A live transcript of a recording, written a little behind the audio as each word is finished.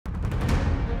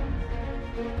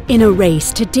In a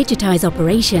race to digitize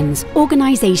operations,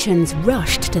 organizations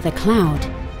rushed to the cloud,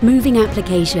 moving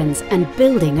applications and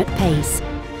building at pace.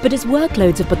 But as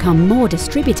workloads have become more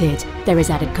distributed, there is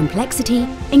added complexity,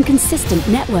 inconsistent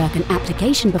network and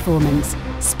application performance,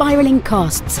 spiraling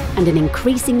costs, and an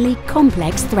increasingly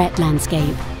complex threat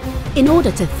landscape. In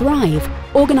order to thrive,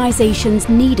 organizations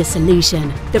need a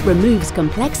solution that removes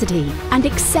complexity and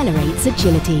accelerates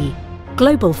agility.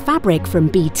 Global Fabric from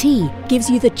BT gives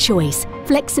you the choice,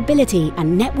 flexibility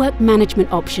and network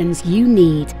management options you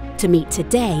need to meet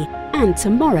today and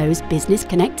tomorrow's business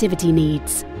connectivity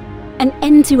needs. An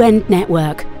end-to-end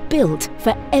network built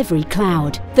for every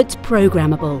cloud that's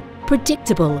programmable,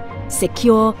 predictable,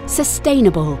 secure,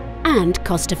 sustainable and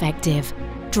cost-effective,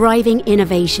 driving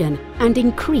innovation and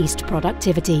increased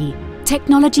productivity.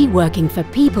 Technology working for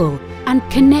people and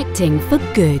connecting for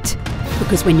good.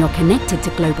 Because when you're connected to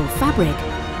Global Fabric,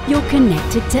 you're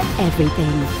connected to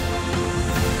everything.